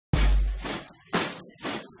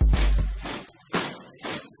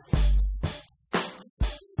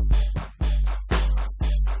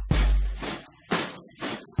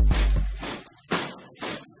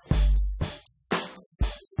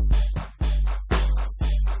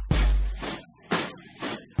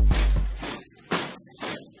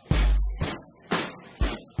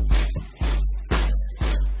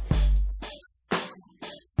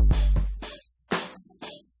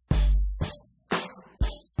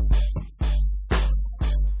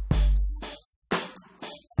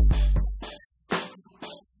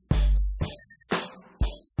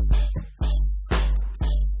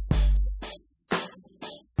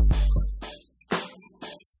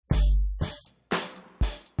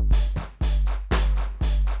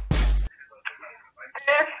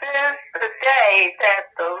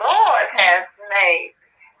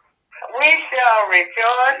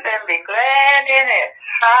and be glad in it.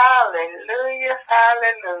 Hallelujah,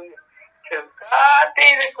 hallelujah. To God be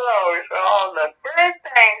the glory for all the good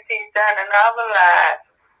things he's done in our lives.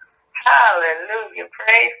 Hallelujah,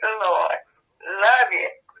 praise the Lord. Love you.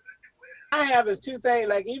 I have is two things.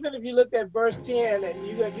 Like even if you look at verse 10, and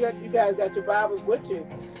you guys got your Bibles with you.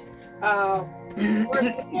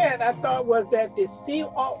 Verse 10, I thought was that deceive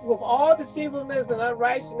with all deceivableness and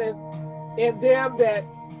unrighteousness in them that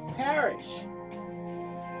perish.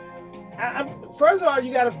 First of all,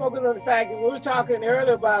 you got to focus on the fact that we were talking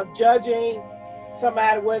earlier about judging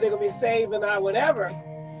somebody whether they're gonna be saved or not, whatever.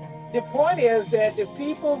 The point is that the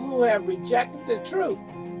people who have rejected the truth,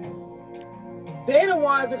 they're the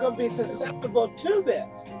ones that are going to be susceptible to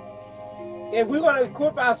this. If we're going to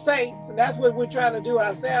equip our saints, and that's what we're trying to do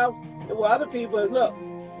ourselves and with other people, is look,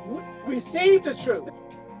 receive the truth.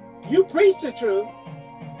 You preach the truth.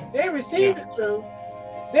 They receive the truth.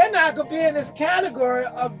 They're not going to be in this category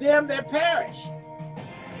of them that perish.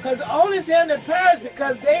 Because only them that perish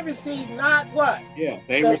because they receive not what? Yeah,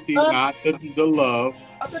 they receive not the love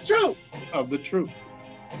of the truth. Of the truth.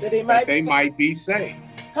 That they might be saved.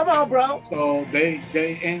 Come on, bro. So they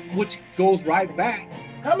and which goes right back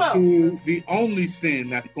to the only sin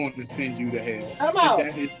that's going to send you to hell. Come on.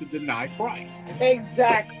 That is to deny Christ.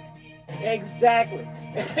 Exactly.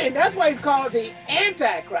 And that's why he's called the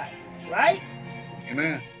Antichrist, right?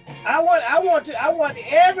 Amen. I want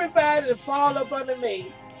everybody to fall up under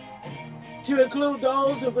me, to include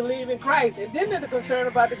those who believe in Christ. And then they're concerned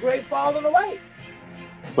about the great falling away.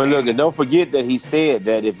 But look, and don't forget that he said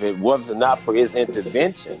that if it was not for his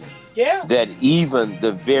intervention, that even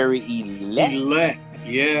the very elect,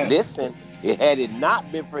 listen, had it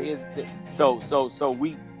not been for his, so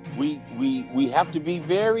we have to be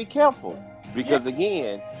very careful, because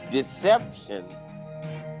again, deception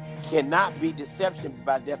cannot be deception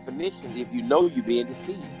by definition if you know you're being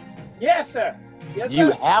deceived. Yes, sir. Yes,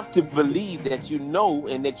 you have to believe that you know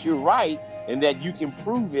and that you're right and that you can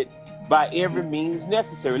prove it by every means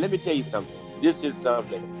necessary. Let me tell you something. This is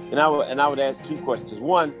something. And I would ask two questions.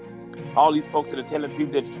 One, all these folks that are telling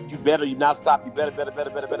people that you better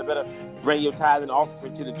bring your tithe and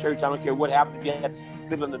offering to the church. I don't care what happened. If you have to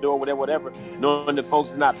slip on the door, whatever, knowing that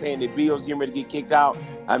folks are not paying their bills, getting ready to get kicked out.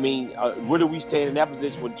 I mean, where do we stand in that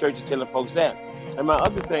position when the church is telling folks that? And my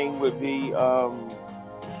other thing would be,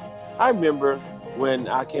 I remember when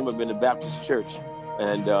I came up in the Baptist church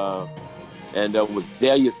and was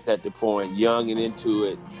zealous at the point, young and into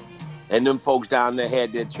it. And them folks down there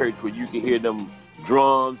had that church where you could hear them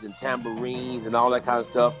drums and tambourines and all that kind of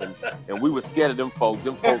stuff. And we were scared of them folks.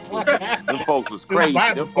 Them folks was crazy.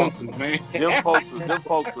 Them folks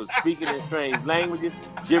was speaking in strange languages,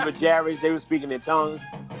 gibber jabberish. They were speaking in tongues.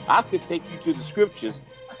 I could take you to the scriptures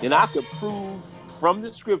and I could prove from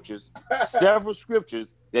the scriptures, several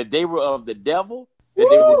scriptures, that they were of the devil, that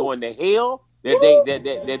they were going to hell,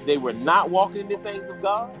 that they were not walking in the things of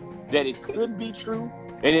God, that it couldn't be true,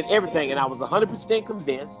 and everything. And I was 100%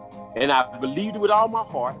 convinced, and I believed it with all my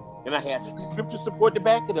heart, and I had scripture support to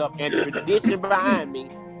back it up, and tradition behind me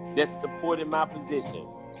that supported my position.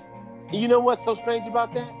 And you know what's so strange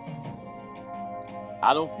about that?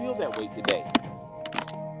 I don't feel that way today.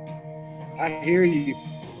 I hear you.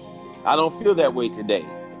 I don't feel that way today.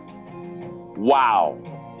 Wow.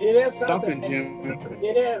 It is something, Jim.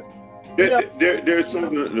 It is. There's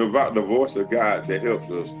something about the voice of God that helps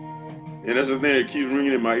us. And that's the thing that keeps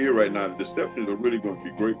ringing in my ear right now. The deceptions are really going to be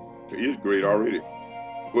great. It is great already.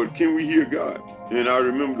 But can we hear God? And I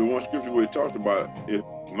remember the one scripture where it talks about, if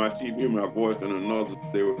my sheep hear my voice and another,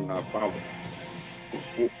 they will not follow.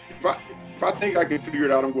 If I think I can figure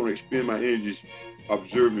it out, I'm going to expend my energies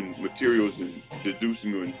observing materials and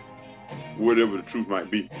deducing and whatever the truth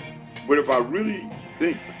might be. But if I really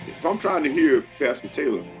think, if I'm trying to hear Pastor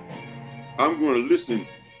Taylor, I'm going to listen.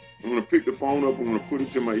 I'm going to pick the phone up. I'm going to put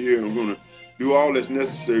it to my ear. I'm going to do all that's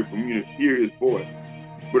necessary for me to hear his voice.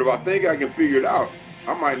 But if I think I can figure it out,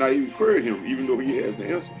 I might not even query him, even though he has the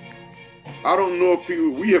answer. I don't know if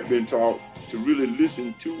we have been taught to really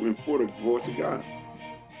listen to and for the voice of God.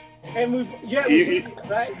 And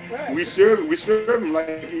we serve him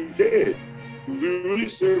like he's dead. We really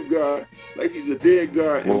serve God like he's a dead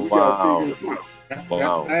God, and we got to figure it out.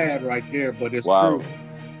 That's sad right there, but it's true.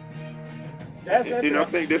 And I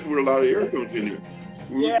think that's where a lot of error comes in here.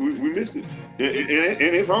 We miss it. And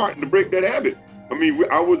it's hard to break that habit. I mean,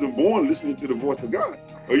 I wasn't born listening to the voice of God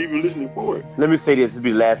or even listening for it. Let me say this. This will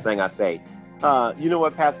be the last thing I say. You know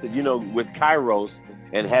what, Pastor? You know, with Kairos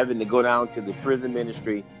and having to go down to the prison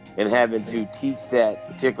ministry and having to teach that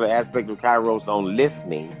particular aspect of Kairos on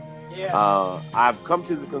listening, I've come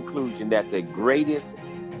to the conclusion that the greatest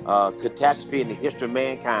catastrophe in the history of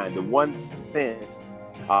mankind, the one sense,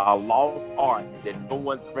 lost art that no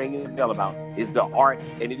one's ringing the bell about is the art,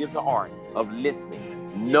 and it is the art of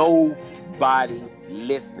listening. Nobody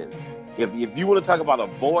listens. If you want to talk about a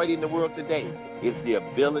void in the world today, it's the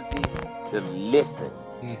ability to listen.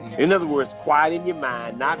 Mm-hmm. In other words, quiet in your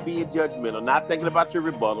mind, not being judgmental, not thinking about your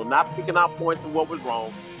rebuttal, not picking out points of what was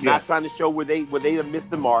wrong, not trying to show where they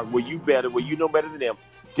missed the mark, where you better, where you know better than them.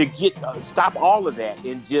 To get stop all of that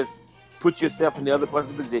and just put yourself in the other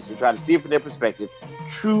person's position, try to see it from their perspective.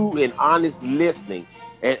 True and honest listening.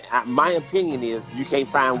 And my opinion is you can't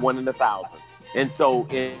find one in 1,000. And so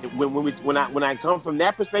when I come from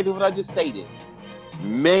that perspective, what I just stated,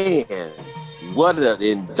 man, what an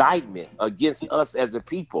indictment against us as a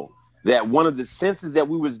people, that one of the senses that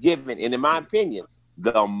we was given, and in my opinion,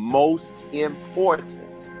 the most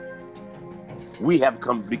important, we have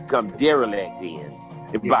become derelict in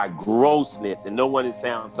by grossness, and no one is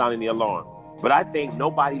sounding the alarm. But I think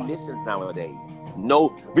nobody listens nowadays.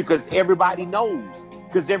 No, because everybody knows,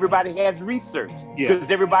 because everybody has research,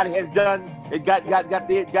 because everybody has got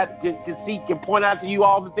to seek and point out to you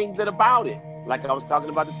all the things that about it. Like I was talking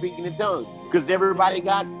about the speaking in tongues, because everybody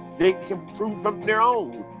they can prove from their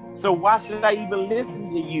own. So why should I even listen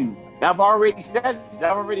to you? I've already studied. I've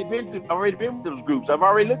already been with those groups. I've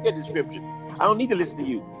already looked at the scriptures. I don't need to listen to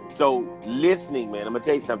you. So listening, man, I'm gonna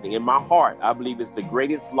tell you something. In my heart, I believe it's the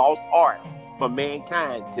greatest lost art for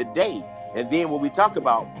mankind today. And then when we talk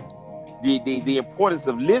about the importance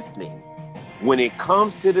of listening, when it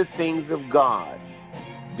comes to the things of God,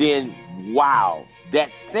 then wow,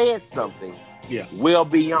 that says something well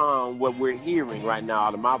beyond what we're hearing right now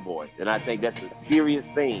out of my voice. And I think that's a serious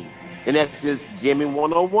thing. And that's just Jimmy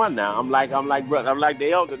 101 now. I'm like brother, I'm like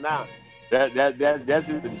the elder now. That's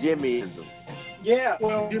just a Jimmyism. Yeah.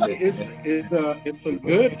 Well, it's a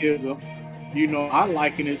good ism. You know, I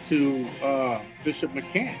liken it to Bishop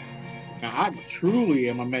McCann. Now, I truly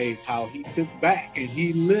am amazed how he sits back and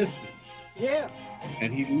he listens. Yeah.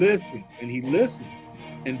 And he listens and he listens.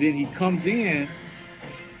 And then he comes in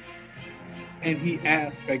and he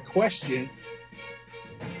asks a question.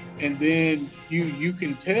 And then you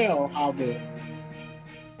can tell how the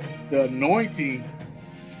anointing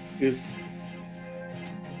is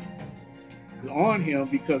on him,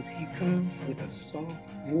 because he comes with a soft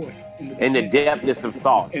voice. And the depthness of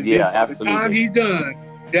thought. And absolutely. By the time he's done,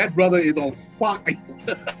 that brother is on fire.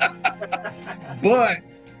 But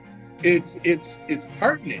it's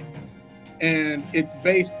pertinent, and it's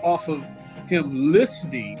based off of him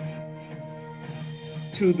listening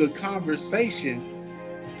to the conversation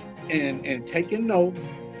and taking notes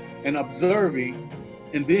and observing,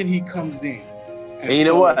 and then he comes in. And you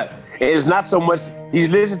know what? It's not so much he's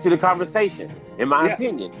listening to the conversation, in my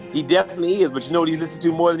opinion. He definitely is, but you know what he's listening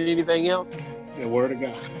to more than anything else? The word of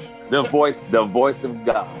God. The voice of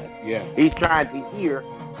God. Yes. He's trying to hear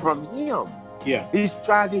from him. Yes. He's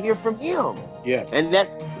trying to hear from him. Yes. And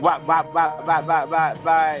that's by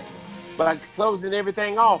closing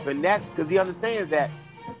everything off. And that's because he understands that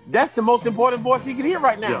that's the most important voice he can hear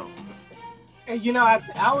right now. Yes. And you know, I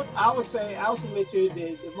would submit to you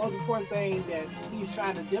that the most important thing that he's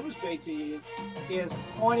trying to demonstrate to you is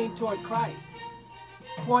pointing toward Christ,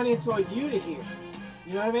 pointing toward you to hear.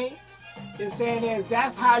 You know what I mean? It's saying is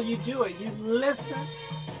that's how you do it. You listen,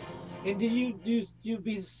 and do you be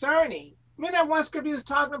discerning. I mean, that one scripture he was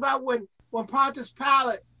talking about when Pontius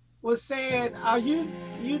Pilate was saying, "Are you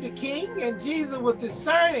the king?" And Jesus was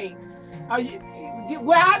discerning. How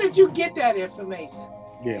did you get that information?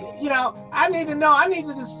 Yeah. You know, I need to know. I need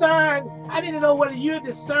to discern. I need to know whether you're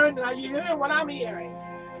discerning. Are you hearing what I'm hearing,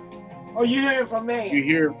 or you hearing from me? You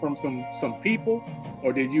hear it from some people,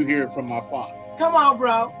 or did you hear it from my Father? Come on,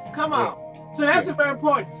 bro. Come on. So that's very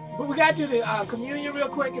important. But we got to do the communion real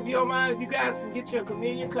quick, if you don't mind. If you guys can get your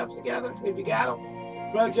communion cups together, if you got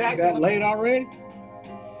them, Brother Jackson. Is that late already?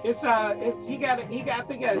 It's he got I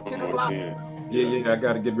think at 10 o'clock. Yeah. I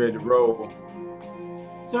got to get ready to roll.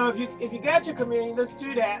 So if you got your communion, let's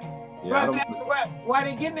do that. Yeah, but while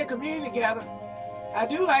they're getting their communion together, I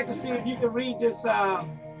do like to see if you can read this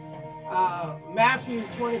Matthew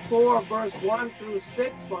 24, verse 1 through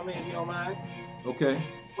 6 for me, if you don't mind. Okay.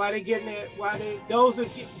 While they getting it, those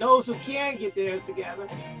who can get theirs together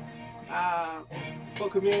for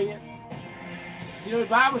communion. You know, the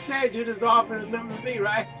Bible says, "Do this often in remembrance of me,"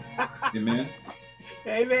 right? Amen.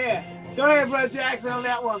 Amen. Go ahead, Brother Jackson, on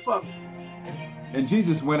that one for me. And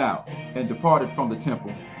Jesus went out and departed from the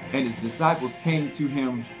temple, and his disciples came to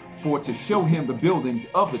him to show him the buildings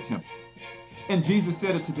of the temple. And Jesus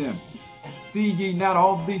said unto them, "See ye not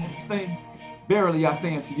all these things? Verily I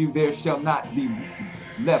say unto you, there shall not be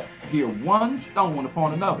left here one stone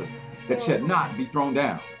upon another that shall not be thrown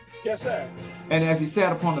down. Yes, sir. And as he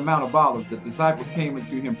sat upon the Mount of Olives, the disciples came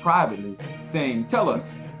unto him privately, saying, Tell us,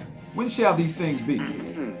 when shall these things be?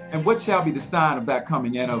 And what shall be the sign of that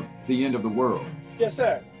coming and of the end of the world? Yes,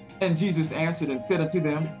 sir. And Jesus answered and said unto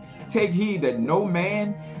them, Take heed that no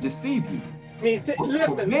man deceive you.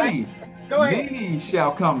 Listen, Many, go ahead. many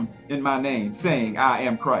shall come in my name, saying, I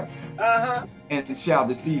am Christ, and shall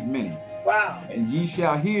deceive many. Wow. And ye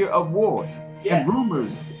shall hear of wars and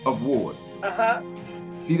rumors of wars.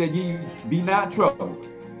 See that ye be not troubled,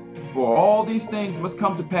 for all these things must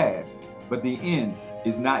come to pass, but the end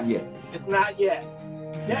is not yet. It's not yet.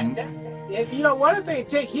 You know, one of the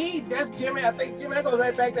things, take heed, that's Jimmy, I think, Jimmy, that goes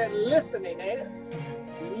right back to that listening, ain't it?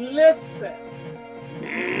 Listen. You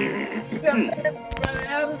know what I'm saying, Brother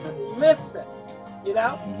Anderson? Listen. You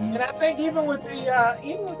know? And I think even with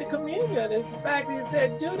the communion, is the fact that he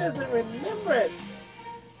said, do this in remembrance.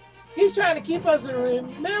 He's trying to keep us in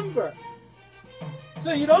remember.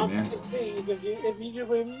 So you don't deceive if you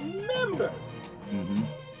remember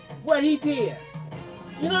what he did.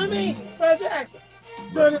 You know what I mean, Brother Jackson?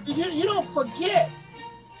 So that you don't forget.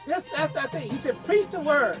 That's I think he said, preach the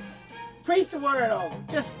word over.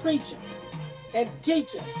 Just preach it and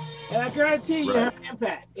teach it, and I guarantee you have an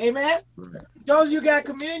impact. Amen. Right. Those you got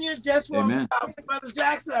communion, just for Brother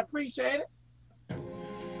Jackson, I appreciate it.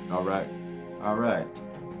 All right, all right.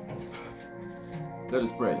 Let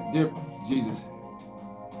us pray. Dear Jesus,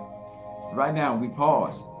 right now we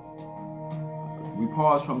pause. We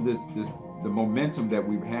pause from the momentum that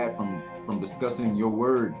we've had from discussing your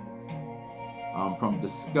word, from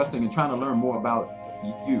discussing and trying to learn more about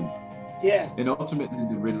you. Yes. And ultimately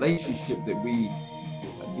the relationship that we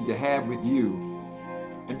need to have with you.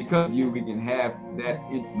 And because of you, we can have that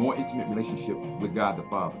more intimate relationship with God the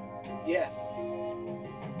Father. Yes.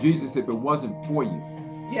 Jesus, if it wasn't for you,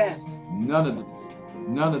 none of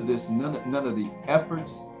the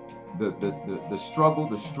efforts, the struggle,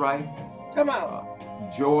 the strife,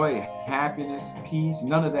 joy, happiness, peace,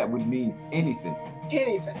 none of that would mean anything.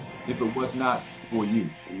 Anything. If it was not for you.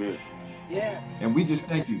 Amen. Yes. And we just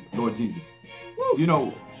thank you, Lord Jesus. Woo. You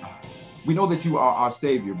know, we know that you are our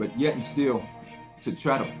Savior, but yet and still to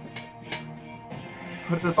try to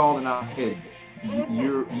put it all in our head.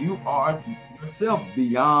 You are yourself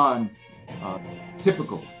beyond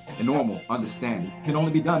typical and normal understanding. It can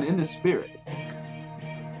only be done in the Spirit.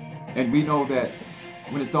 And we know that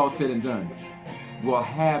when it's all said and done, we'll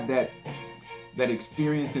have that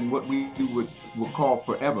experience in what we would call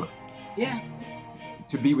forever. Yes.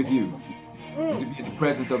 To be with you, and to be in the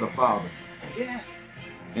presence of the Father. Yes.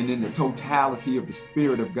 And in the totality of the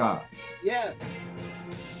Spirit of God. Yes.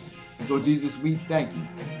 And so Jesus, we thank you.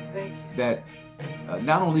 Thank you. That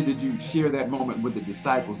not only did you share that moment with the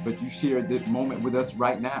disciples, but you shared that moment with us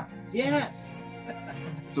right now. Yes.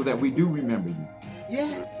 So that we do remember you.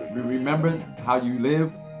 Yes. We remember how you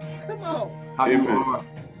lived. Come on. How you are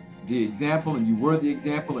the example, and you were the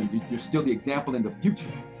example, and you're still the example in the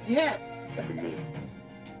future. Yes.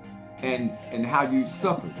 And how you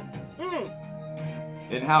suffered.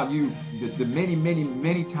 And how you, the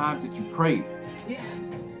many times that you prayed.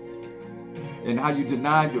 Yes. And how you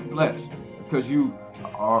denied your flesh, because you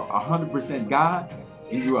are 100% God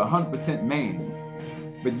and you are 100% man,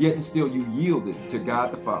 but yet and still you yielded to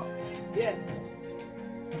God the Father. Yes.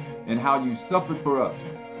 And how you suffered for us,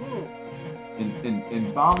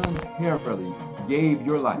 and voluntarily gave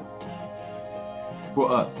your life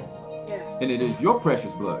for us. Yes. And it is your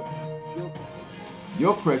precious blood,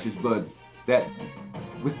 your precious blood that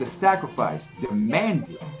was the sacrifice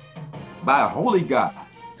demanded by a holy God.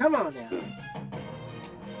 Come on now.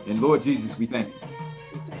 And Lord Jesus, we thank you.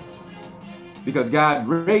 We thank you. Because God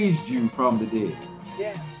raised you from the dead.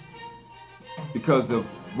 Yes. Because of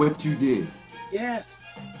what you did. Yes.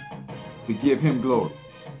 To give him glory.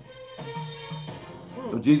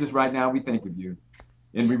 So Jesus, right now we think of you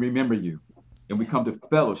and we remember you, and we come to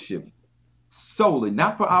fellowship solely,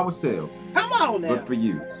 not for ourselves, come on now, but for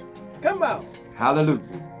you. Come on. Hallelujah.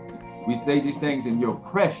 We say these things in your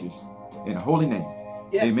precious and holy name.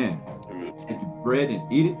 Yes. Amen. Take your bread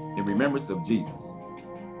and eat it in remembrance of Jesus.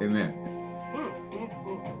 Amen.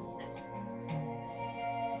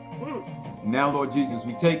 Now, Lord Jesus,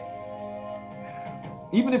 we take,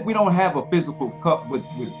 even if we don't have a physical cup with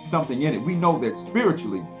something in it, we know that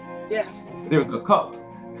spiritually, yes, there's a cup.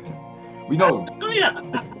 We know.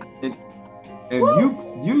 Hallelujah.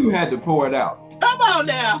 And you had to pour it out. Come on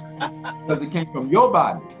now. Because it came from your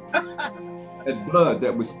body. That blood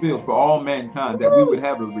that was spilled for all mankind, that we would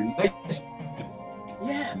have a relationship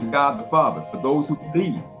with God the Father, for those who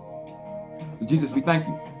believe. So Jesus, we thank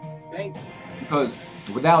you. Thank you. Because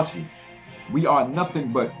without you, we are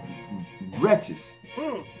nothing but wretches.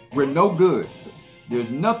 We're no good.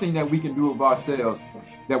 There's nothing that we can do of ourselves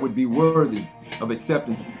that would be worthy of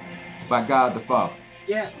acceptance by God the Father.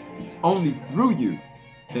 Yes. It's only through you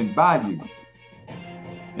and by you.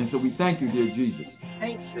 And so we thank you, dear Jesus.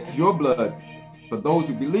 Thank you. That your blood, for those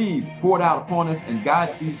who believe, poured out upon us, and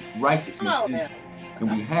God sees righteousness in us.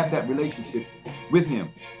 And we have that relationship with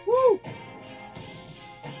him. Woo.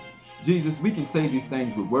 Jesus, we can say these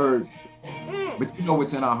things with words, but you know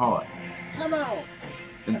what's in our heart. Come on.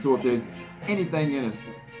 And so if there's anything in us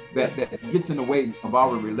that gets in the way of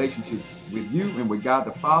our relationship with you and with God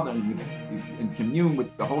the Father and commune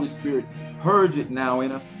with the Holy Spirit, purge it now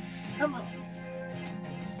in us. Come on.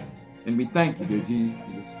 And we thank you, dear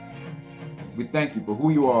Jesus. We thank you for who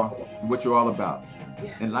you are and what you're all about.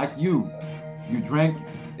 Yes. And like you drank,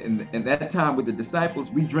 and that time with the disciples,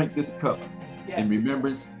 we drank this cup in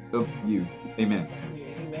remembrance of you. Amen.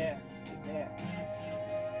 Amen. Amen.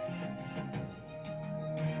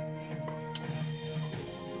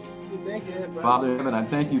 We thank you, brother. Father in heaven, I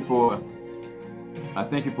thank you for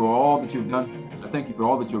all that you've done. I thank you for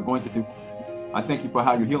all that you're going to do. I thank you for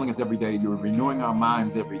how you're healing us every day. You're renewing our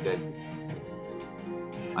minds every day.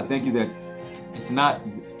 I thank you that it's not,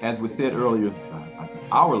 as was said earlier,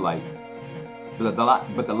 our light, but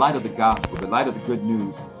the light of the gospel, the light of the good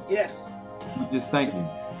news. Yes. We just thank you.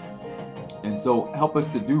 And so help us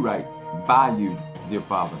to do right by you, dear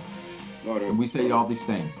Father. Lord, and we say all these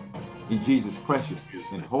things in Jesus' precious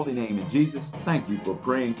and holy name. In Jesus, thank you for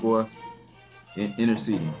praying for us and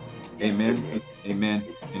interceding. Amen, amen,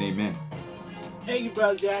 and amen. Thank you,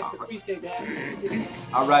 Brother Jackson. Appreciate that.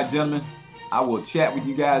 All right, gentlemen. I will chat with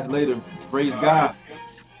you guys later. Praise God.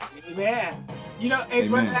 Amen. You know, hey, Amen.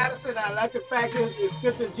 Brother Addison, I like the fact that the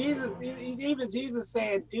scripture, even Jesus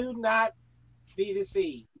said, do not be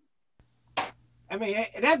deceived. I mean,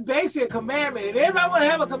 that's basically a commandment. If everybody want to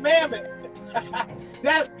have a commandment,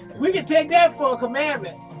 that we can take that for a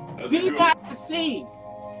commandment. Be not deceived.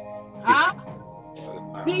 Huh?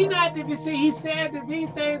 Be not to deceive. He said that these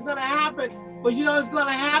things going to happen, but you know it's going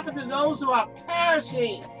to happen to those who are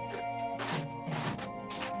perishing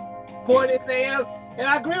more than anything else. And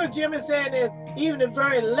I agree with Jim in saying this, even the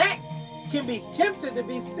very elect can be tempted to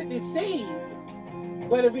be deceived.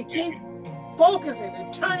 But if we keep focusing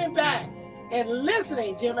and turning back and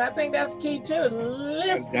listening, Jim, I think that's key too.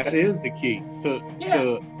 Listening. That is the key to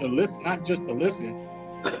listen, not just to listen,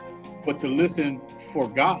 but to listen for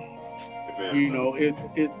God. You know, it's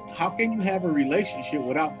how can you have a relationship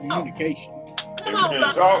without communication? Come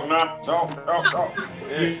on, talk now, talk.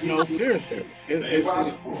 You know, seriously,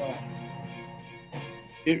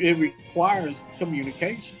 it requires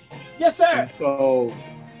communication. Yes, sir. And so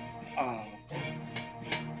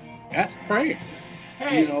that's prayer.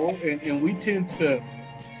 Hey. You know, and we tend to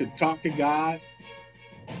talk to God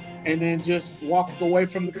and then just walk away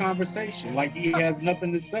from the conversation like he has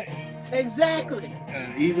nothing to say. Exactly.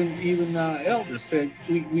 Even elders said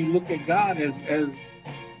we look at God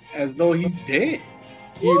as though he's dead.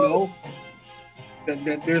 You know,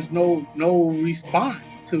 that there's no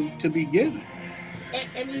response to be given.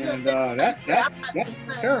 And that's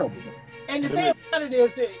terrible. And the thing about it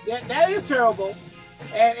is that is terrible.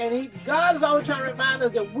 And God is always trying to remind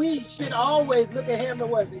us that we should always look at him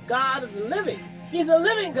as the God of the living. He's a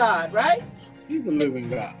living God, right? He's a living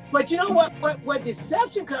God. But you know what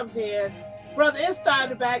deception comes in, brother, it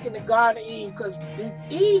started back in the Garden of Eve, because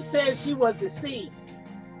Eve says she was deceived,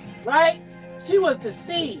 right? She was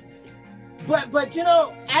deceived. But you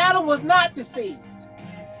know, Adam was not deceived.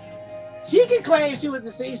 She can claim she was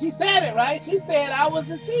deceived. She said it, right? She said, I was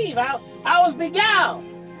deceived. I was beguiled.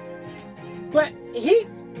 But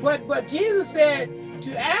Jesus said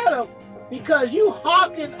to Adam, because you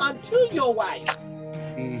hearken unto your wife.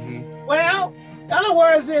 Mm-hmm. Well, in other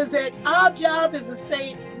words, is that our job is to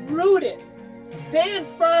stay rooted, stand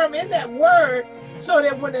firm in that word, so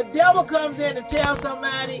that when the devil comes in to tell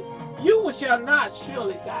somebody, you shall not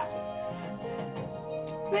surely die.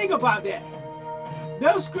 Think about that.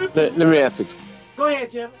 Those scriptures. Let me ask you. Go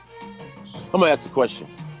ahead, Jim. I'm gonna ask a question.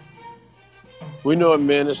 We know a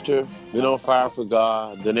minister been on fire for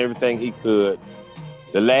God, done everything he could.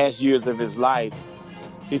 The last years of his life,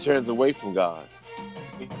 he turns away from God,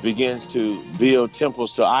 begins to build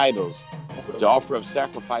temples to idols, to offer up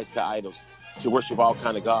sacrifice to idols, to worship all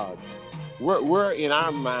kinds of gods. Where in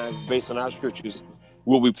our minds, based on our scriptures,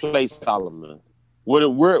 will we place Solomon? Where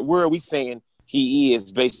are we saying he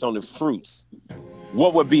is based on the fruits?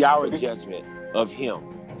 What would be our judgment of him?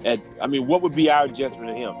 What would be our judgment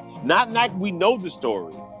of him? Not like we know the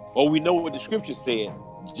story or we know what the scripture said,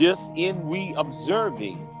 just in we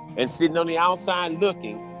observing and sitting on the outside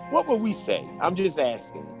looking, what would we say? I'm just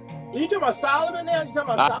asking. Are you talking about Solomon now? You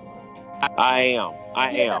talking about Solomon? I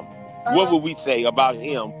am. What would we say about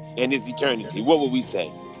him and his eternity? What would we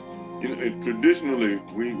say? You know, traditionally,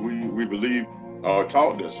 we believe or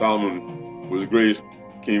taught that Solomon was the greatest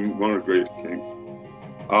king, one of the greatest kings.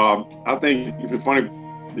 I think it's funny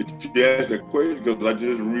that you asked that question because I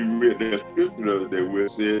just reread that scripture the other day where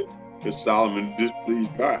it said that Solomon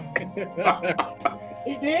displeased God.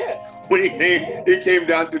 He did. When he came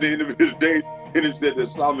down to the end of his days, and it said that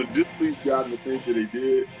Solomon displeased God in the things that he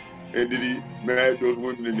did, and that he married those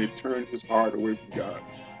women and they turned his heart away from God.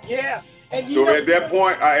 Yeah. And so at that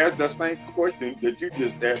point, I asked that same question that you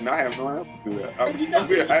just asked, and I have no answer to that.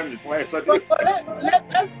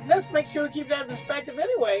 Let's make sure we keep that in perspective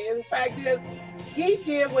anyway. And the fact is, he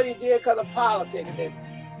did what he did because of politics, didn't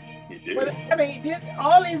he? He did. But, I mean, he did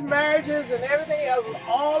all these marriages and everything else was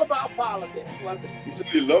all about politics, wasn't it? He said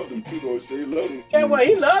he loved them too, though. He said he loved them. Yeah, well,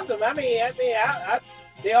 he loved them. I mean,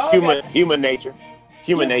 they all human nature.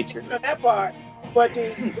 Human nature. That part. But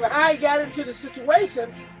how he got into the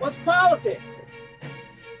situation was politics.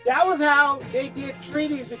 That was how they did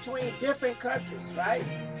treaties between different countries, right?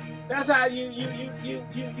 That's how you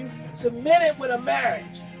submitted with a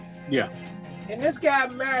marriage. Yeah. And this guy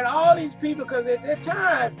married all these people because at that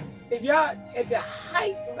time, if y'all at the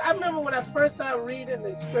height, I remember when I first started reading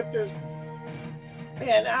the scriptures,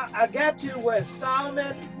 and I got to where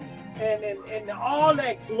Solomon and all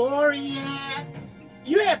that glory he had.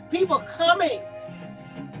 You had people coming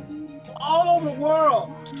all over the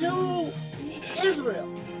world to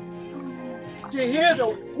Israel to hear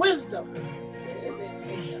the wisdom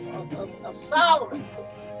of Solomon.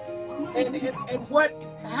 And what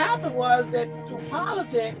happened was that through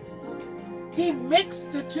politics, he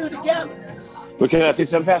mixed the two together. But can I say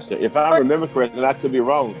something, Pastor? If I remember correctly, and I could be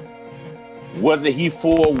wrong, wasn't he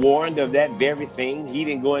forewarned of that very thing? He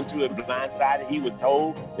didn't go into it blindsided. He was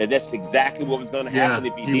told that that's exactly what was going to happen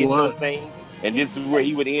if he did those things. And this is where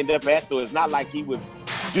he would end up at. So it's not like he was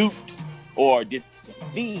duped or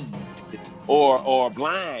deceived or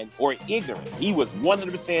blind or ignorant. He was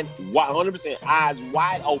 100% eyes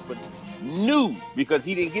wide open, knew, because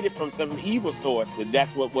he didn't get it from some evil source, and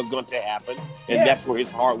that's what was going to happen. And that's where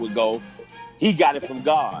his heart would go. He got it from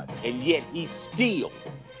God. And yet he still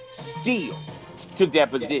took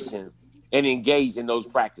that position and engaged in those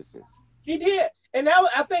practices. He did. And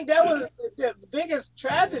I think that was the biggest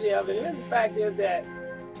tragedy of it. Is the fact is that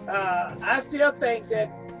I still think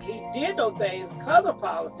that he did those things because of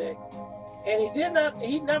politics. And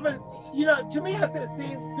he never, to me, I said,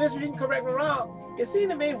 see, Bishop, you can correct me wrong. It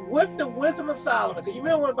seemed to me with the wisdom of Solomon, because you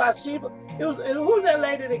remember when Bathsheba, who was that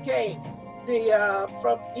lady that came?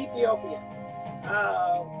 From Ethiopia.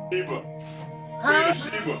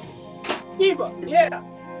 Sheba, yeah.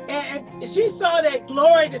 And she saw that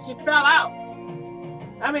glory that she fell out.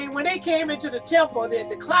 I mean, when they came into the temple,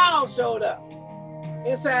 the clouds showed up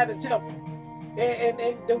inside the temple.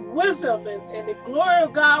 And the wisdom and the glory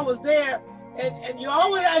of God was there. And you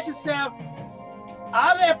always ask yourself,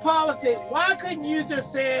 out of that politics, why couldn't you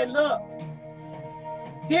just say, look,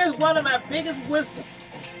 here's one of my biggest wisdom.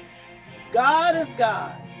 God is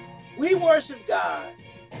God. We worship God.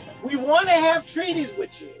 We want to have treaties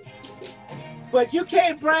with you. But you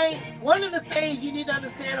can't bring, one of the things you need to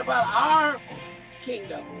understand about our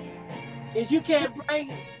kingdom is you can't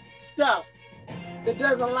bring stuff that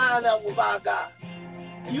doesn't line up with our God.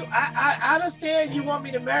 I understand you want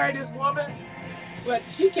me to marry this woman, but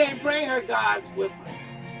she can't bring her gods with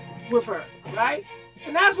her, right?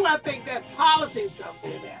 And that's where I think that politics comes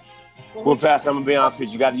in at. Well, Pastor, I'm going to be honest with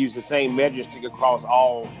you. You got to use the same measures to get across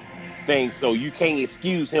all things. So you can't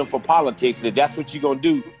excuse him for politics. If that's what you're going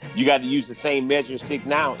to do, you got to use the same measuring stick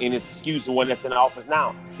now and excuse the one that's in office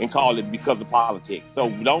now and call it because of politics. So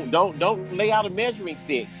don't lay out a measuring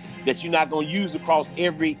stick that you're not going to use across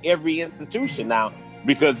every institution now,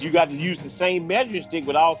 because you got to use the same measuring stick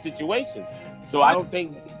with all situations. So I don't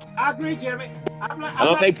think... I agree, Jimmy. I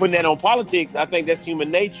don't think putting that on politics, I think that's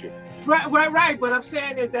human nature. Right. But I'm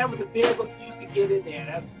saying is that was the vehicle used to get in there.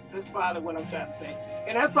 That's probably what I'm trying to say.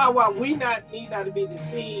 And that's probably why we need not to be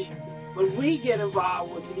deceived when we get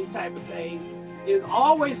involved with these type of things, is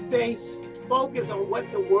always stay focused on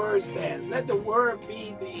what the word says. Let the word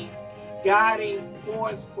be the guiding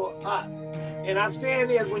force for us. And I'm saying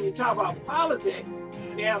is when you talk about politics,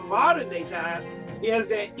 in modern day time, is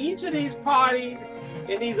that each of these parties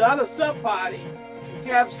and these other sub-parties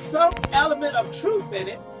have some element of truth in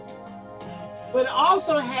it, but it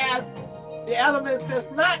also has the elements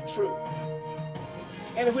that's not true.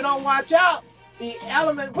 And if we don't watch out, the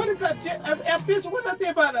element, what is that? Bishop, what did I say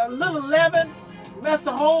about a little leaven mess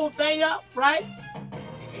the whole thing up, right?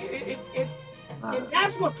 And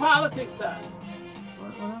that's what politics does.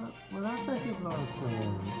 When I think about,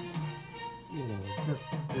 you know,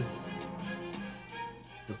 just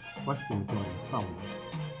the question regarding Solomon.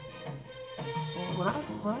 When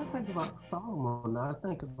I think about Solomon, I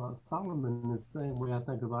think about Solomon in the same way I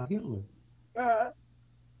think about Hitler.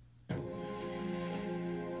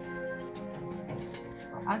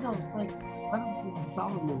 I don't think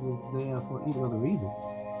Solomon was there for any other reason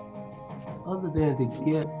other than to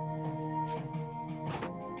get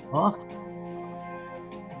us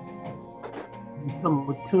to become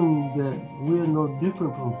attuned that we're no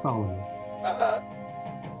different from Solomon.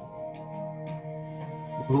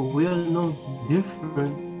 But we're no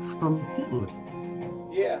different from Hitler.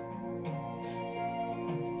 Yeah.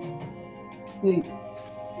 See,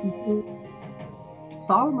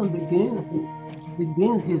 Solomon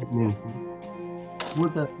begins his ministry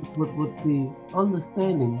with the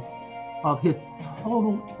understanding of his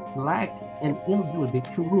total lack and inability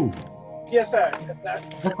to rule. Yes, sir.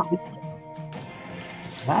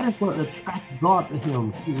 That is what attracted God to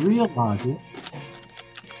him. He realized it,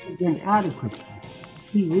 his inadequacy.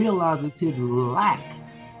 He realized his lack.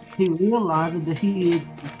 He realized that he is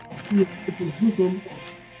in a position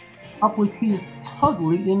of which he is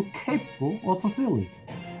totally incapable of fulfilling.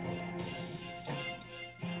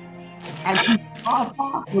 And he starts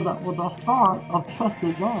off with a heart of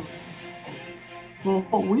trusting God. So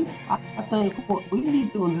I think what we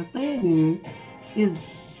need to understand is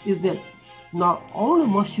that not only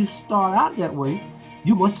must you start out that way,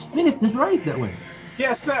 you must finish this race that way.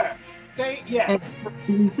 Yes, sir. Yes.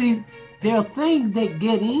 And you see, there are things that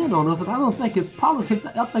get in on us, and I don't think it's politics.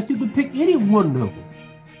 I think you can pick any one of them.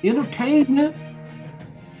 Entertainment,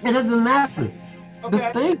 it doesn't matter. Okay.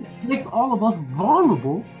 The thing that makes all of us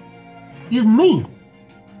vulnerable is me.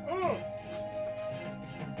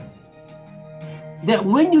 That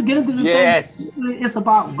when you get into the thing, it's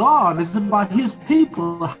about God, it's about his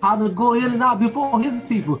people, how to go in and out before his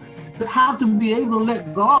people. It's how to be able to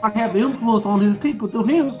let God have influence on his people through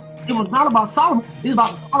him. It was not about Solomon, it's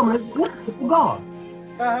about Solomon and God.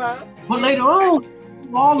 But later on,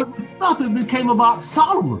 all of this stuff, it became about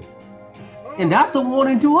Solomon. And that's a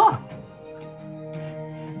warning to us.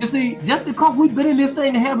 You see, just because we've been in this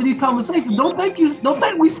thing and having these conversations, don't think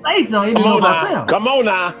we safe now in and of ourselves. Come on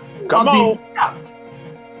now. Come on.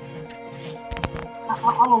 I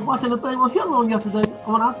was watching the thing on Hitler yesterday.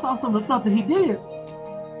 When I saw some of the stuff that he did, it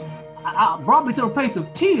brought me to a place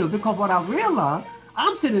of tears, because what I realized,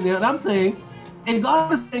 I'm sitting there and I'm saying, and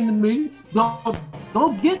God is saying to me, don't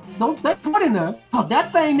think funny now, because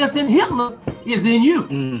that thing that's in Hitler is in you.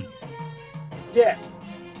 Yes.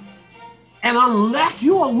 And unless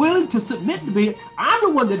you are willing to submit to me, I'm the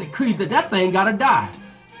one that decrees that thing gotta die.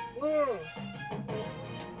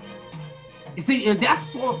 You see, and that's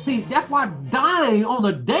why dying on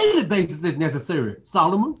a daily basis is necessary.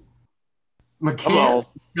 Solomon, McCann,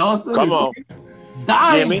 Johnson, come on,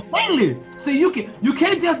 dying Jimmy. Daily. See, you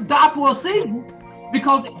can't just die for a season,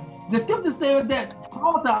 because the scripture says that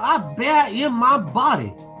Paul said, I bear in my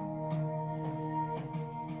body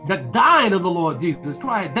the dying of the Lord Jesus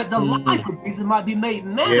Christ, that the life of Jesus might be made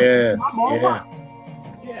manifest.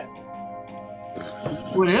 Yes.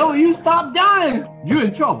 Whenever you stop dying, you're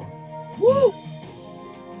in trouble. Woo!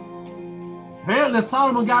 Apparently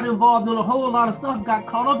Solomon got involved in a whole lot of stuff, got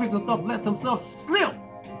caught up in some stuff, let some stuff slip,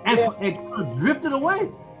 and drifted away.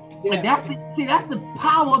 Yeah. And that's the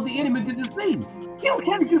power of the enemy to deceive. He don't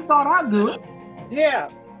care if you start out good. Yeah.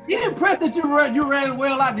 He didn't impressed that you ran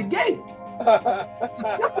well out the gate.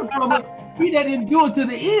 He that endure to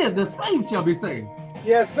the end, the same shall be saved.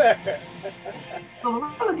 Yes, sir. So when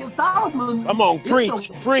I look at Solomon, come on,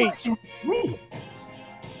 preach.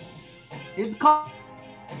 It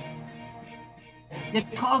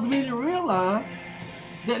caused me to realize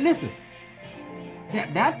that, listen,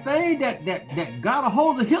 that thing that got a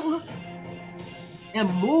hold of Hitler and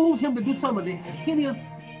moved him to do some of the hideous,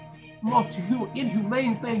 most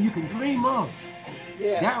inhumane thing you can dream of.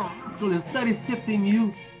 Yeah. That rascal is study sifting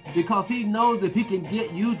you, because he knows if he can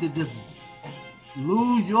get you to just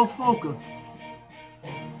lose your focus,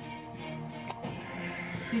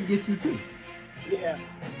 he can get you too. Yeah.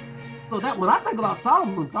 So that when I think about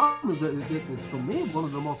Solomon is for me one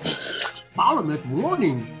of the most solemnest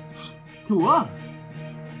warning to us,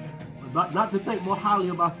 not to think more highly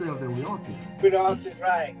of ourselves than we ought to. We ought to,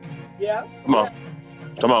 right? Yeah. Come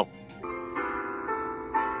on.